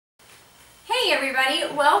Hey everybody,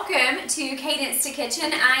 welcome to Cadence to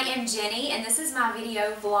Kitchen. I am Jenny and this is my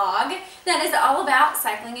video vlog that is all about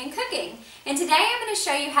cycling and cooking. And today I'm going to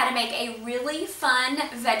show you how to make a really fun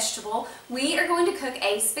vegetable. We are going to cook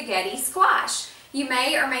a spaghetti squash. You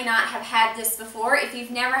may or may not have had this before. If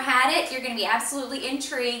you've never had it, you're going to be absolutely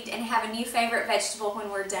intrigued and have a new favorite vegetable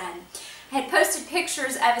when we're done. I had posted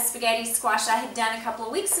pictures of a spaghetti squash I had done a couple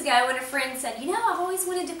of weeks ago and a friend said, you know, I've always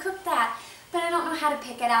wanted to cook that, but I don't know how to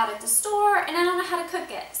pick it out at the store and I don't know how to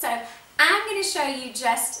cook it. So I'm going to show you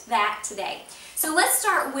just that today. So let's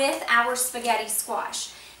start with our spaghetti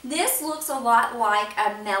squash. This looks a lot like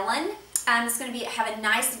a melon. It's going to have a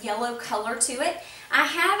nice yellow color to it. I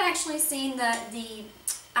have actually seen the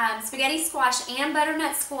spaghetti squash and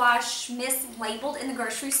butternut squash mislabeled in the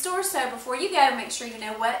grocery store, so before you go, make sure you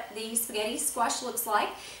know what the spaghetti squash looks like.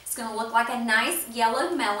 It's going to look like a nice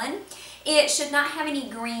yellow melon. It should not have any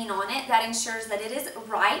green on it. That ensures that it is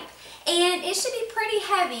ripe, and it should be pretty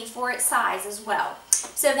heavy for its size as well.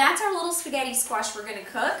 So that's our little spaghetti squash we're going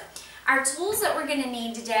to cook. Our tools that we're going to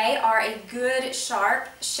need today are a good sharp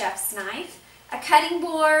chef's knife, a cutting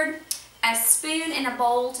board, a spoon and a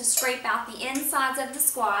bowl to scrape out the insides of the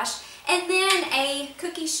squash, and then a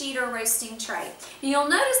cookie sheet or roasting tray. And you'll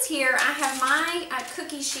notice here I have my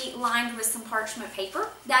cookie sheet lined with some parchment paper.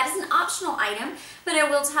 That is an optional item, but I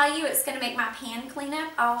will tell you it's going to make my pan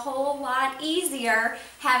cleanup a whole lot easier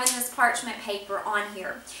having this parchment paper on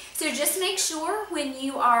here. So just make sure when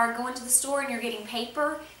you are going to the store and you're getting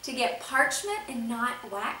paper to get parchment and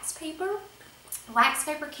not wax paper. Wax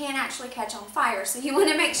paper can actually catch on fire, so you want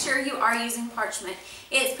to make sure you are using parchment.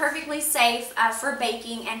 It's perfectly safe for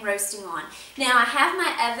baking and roasting on. Now I have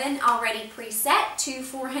my oven already preset to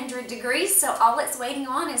 400 degrees, so all it's waiting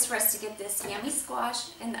on is for us to get this yummy squash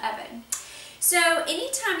in the oven. So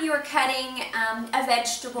anytime you are cutting a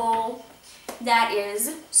vegetable that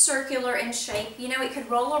is circular in shape, you know, it could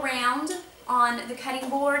roll around on the cutting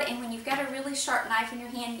board, and when you've got a really sharp knife in your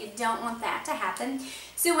hand, you don't want that to happen.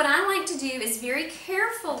 So what I like to do is very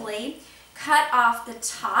carefully cut off the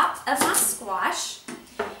top of my squash.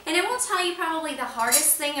 And I will tell you, probably the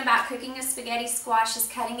hardest thing about cooking a spaghetti squash is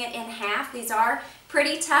cutting it in half. These are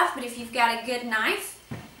pretty tough, but if you've got a good knife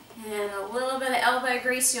and a little bit of elbow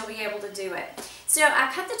grease, you'll be able to do it. So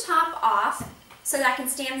I cut the top off so that I can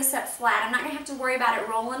stand this up flat. I'm not going to have to worry about it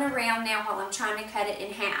rolling around now while I'm trying to cut it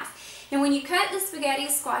in half. And when you cut the spaghetti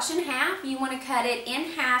squash in half, you want to cut it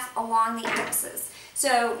in half along the axis.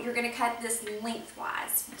 So you're going to cut this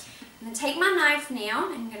lengthwise. I'm going to take my knife now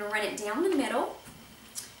and I'm going to run it down the middle.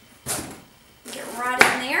 Get right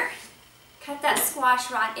in there. Cut that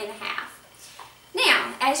squash right in half.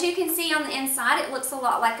 Now, as you can see on the inside, it looks a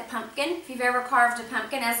lot like a pumpkin. If you've ever carved a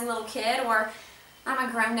pumpkin as a little kid, or I'm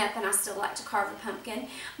a grown-up and I still like to carve a pumpkin,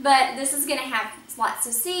 but this is going to have lots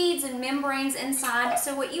of seeds and membranes inside.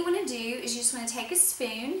 So what you want to do is you just want to take a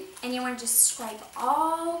spoon and you want to just scrape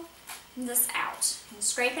all this out and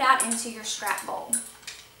scrape it out into your scrap bowl.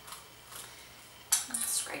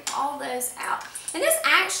 Scrape all those out. And this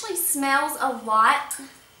actually smells a lot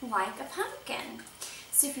like a pumpkin.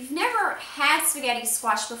 So if you've never had spaghetti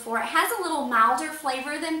squash before, it has a little milder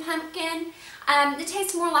flavor than pumpkin. It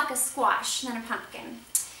tastes more like a squash than a pumpkin.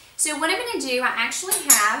 So what I'm going to do, I actually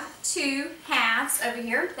have two halves over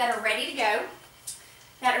here that are ready to go,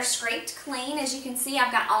 that are scraped clean. As you can see,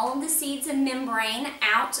 I've got all of the seeds and membrane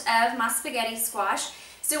out of my spaghetti squash.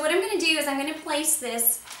 So what I'm going to do is I'm going to place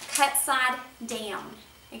this cut side down.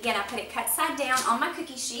 Again, I put it cut side down on my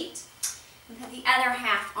cookie sheet and put the other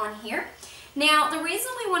half on here. Now, the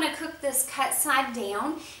reason we want to cook this cut side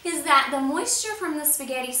down is that the moisture from the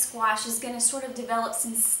spaghetti squash is going to sort of develop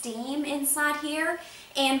some steam inside here,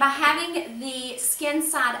 and by having the skin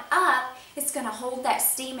side up, it's going to hold that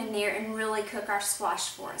steam in there and really cook our squash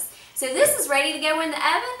for us. So this is ready to go in the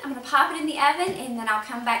oven. I'm going to pop it in the oven, and then I'll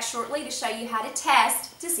come back shortly to show you how to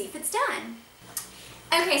test to see if it's done.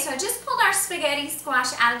 Okay, so I just pulled our spaghetti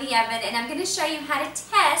squash out of the oven, and I'm going to show you how to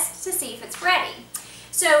test to see if it's ready.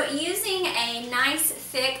 So using a nice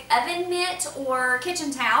thick oven mitt or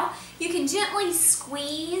kitchen towel, you can gently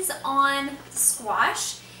squeeze on the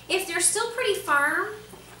squash. If they're still pretty firm,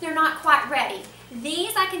 they're not quite ready.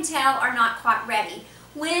 These, I can tell, are not quite ready.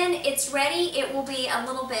 When it's ready, it will be a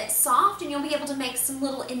little bit soft and you'll be able to make some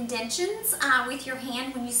little indentions with your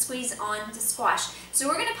hand when you squeeze on the squash. So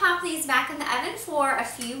we're going to pop these back in the oven for a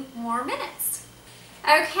few more minutes.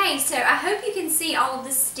 Okay, so I hope you can see all of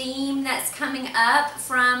the steam that's coming up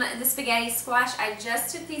from the spaghetti squash. I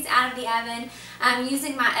just took these out of the oven.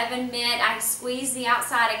 Using my oven mitt, I squeezed the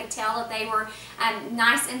outside. I could tell that they were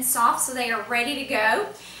nice and soft, so they are ready to go.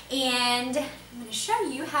 And I'm going to show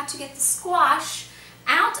you how to get the squash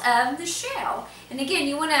out of the shell. And again,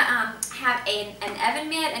 you want to have an oven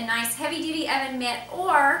mitt, a nice heavy-duty oven mitt,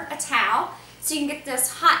 or a towel so you can get this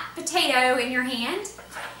hot potato in your hand.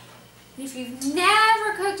 If you've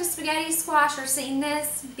never cooked a spaghetti squash or seen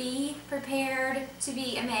this, be prepared to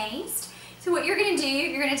be amazed. So what you're going to do,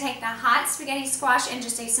 you're going to take the hot spaghetti squash in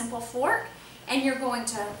just a simple fork, and you're going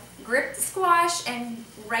to grip the squash and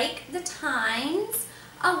rake the tines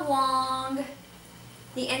along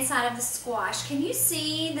the inside of the squash. Can you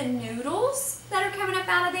see the noodles that are coming up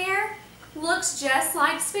out of there? Looks just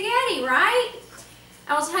like spaghetti, right?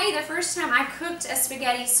 I will tell you, the first time I cooked a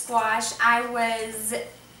spaghetti squash, I was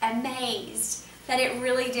amazed that it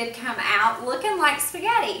really did come out looking like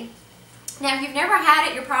spaghetti. Now, if you've never had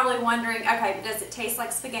it, you're probably wondering, okay, but does it taste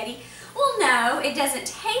like spaghetti? Well, no, it doesn't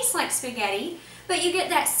taste like spaghetti, but you get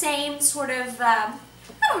that same sort of, I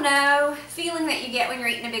don't know, feeling that you get when you're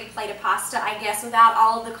eating a big plate of pasta, I guess, without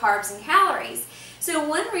all of the carbs and calories. So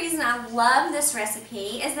one reason I love this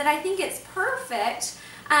recipe is that I think it's perfect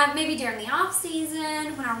maybe during the off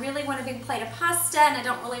season when I really want a big plate of pasta and I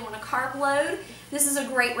don't really want a carb load. This is a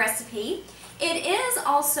great recipe. It is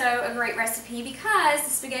also a great recipe because the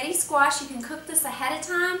spaghetti squash, you can cook this ahead of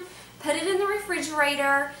time, put it in the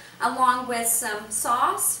refrigerator along with some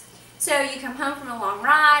sauce. So you come home from a long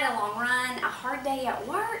ride, a long run, a hard day at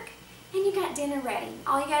work, and you got dinner ready.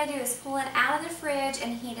 All you gotta do is pull it out of the fridge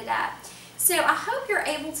and heat it up. So I hope you're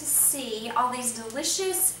able to see all these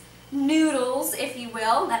delicious noodles, if you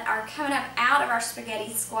will, that are coming up out of our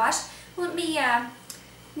spaghetti squash. Let me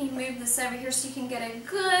move this over here so you can get a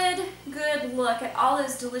good look at all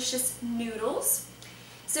those delicious noodles.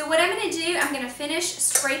 So what I'm going to do, I'm going to finish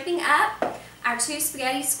scraping up our 2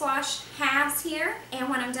 spaghetti squash halves here, and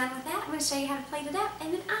when I'm done with that, I'm going to show you how to plate it up,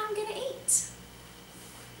 and then I'm going to eat.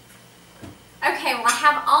 Okay, well, I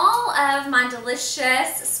have all of my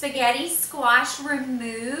delicious spaghetti squash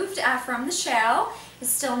removed from the shell.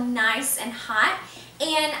 It's still nice and hot.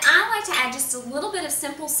 And I like to add just a little bit of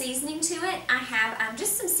simple seasoning to it. I have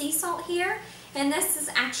just some sea salt here, and this is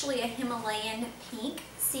actually a Himalayan pink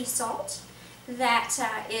sea salt that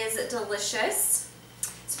is delicious.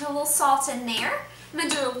 So put a little salt in there. I'm going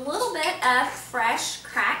to do a little bit of fresh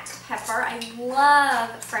cracked pepper. I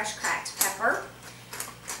love fresh cracked pepper.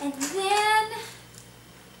 And then,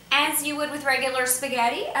 as you would with regular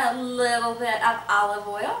spaghetti, a little bit of olive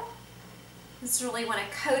oil. Just really want to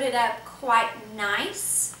coat it up quite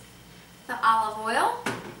nice, the olive oil.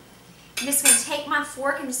 I'm just going to take my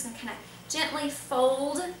fork and just going to kind of gently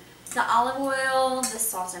fold the olive oil, the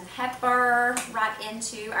salt and pepper right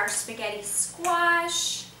into our spaghetti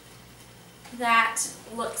squash. That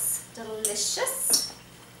looks delicious.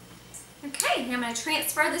 Okay, now I'm going to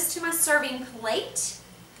transfer this to my serving plate.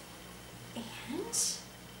 And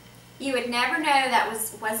you would never know that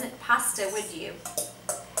wasn't pasta, would you?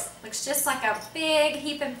 Looks just like a big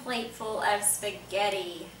heaping plate full of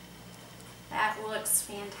spaghetti. That looks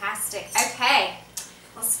fantastic. Okay,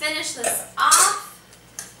 let's finish this off.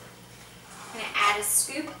 I'm going to add a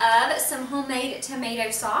scoop of some homemade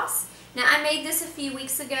tomato sauce. Now, I made this a few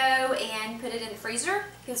weeks ago and put it in the freezer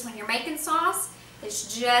because when you're making sauce,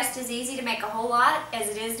 it's just as easy to make a whole lot as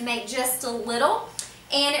it is to make just a little.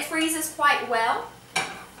 And it freezes quite well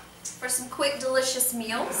for some quick, delicious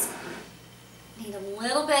meals. Need a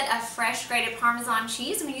little bit of fresh grated Parmesan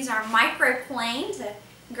cheese. I'm going to use our microplane to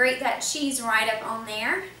grate that cheese right up on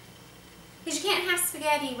there. Because you can't have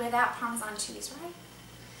spaghetti without Parmesan cheese, right?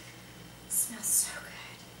 It smells so good.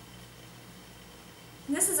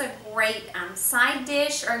 And this is a great side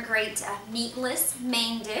dish or a great meatless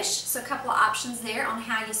main dish. So a couple of options there on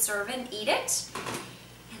how you serve it and eat it.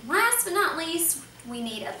 And last but not least, we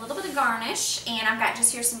need a little bit of garnish. And I've got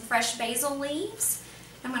just here some fresh basil leaves.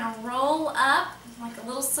 I'm going to roll up like a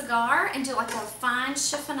little cigar and do like a fine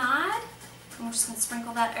chiffonade. And we're just going to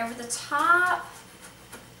sprinkle that over the top.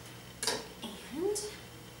 And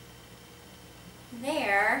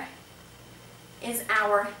there is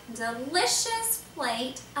our delicious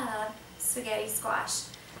plate of spaghetti squash.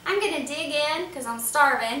 I'm going to dig in because I'm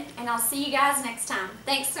starving, and I'll see you guys next time.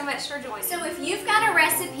 Thanks so much for joining. So if you've got a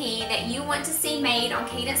recipe that you want to see made on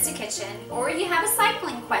Cadence to Kitchen, or you have a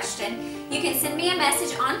cycling question, you can send me a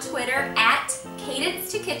message on Twitter at Cadence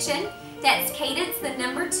to Kitchen. That's Cadence, the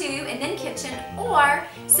number 2, and then kitchen, or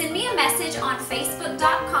send me a message on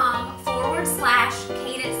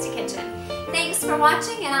Facebook.com/Cadence to Kitchen. Thanks for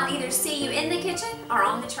watching, and I'll either see you in the kitchen or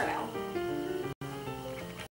on the trail.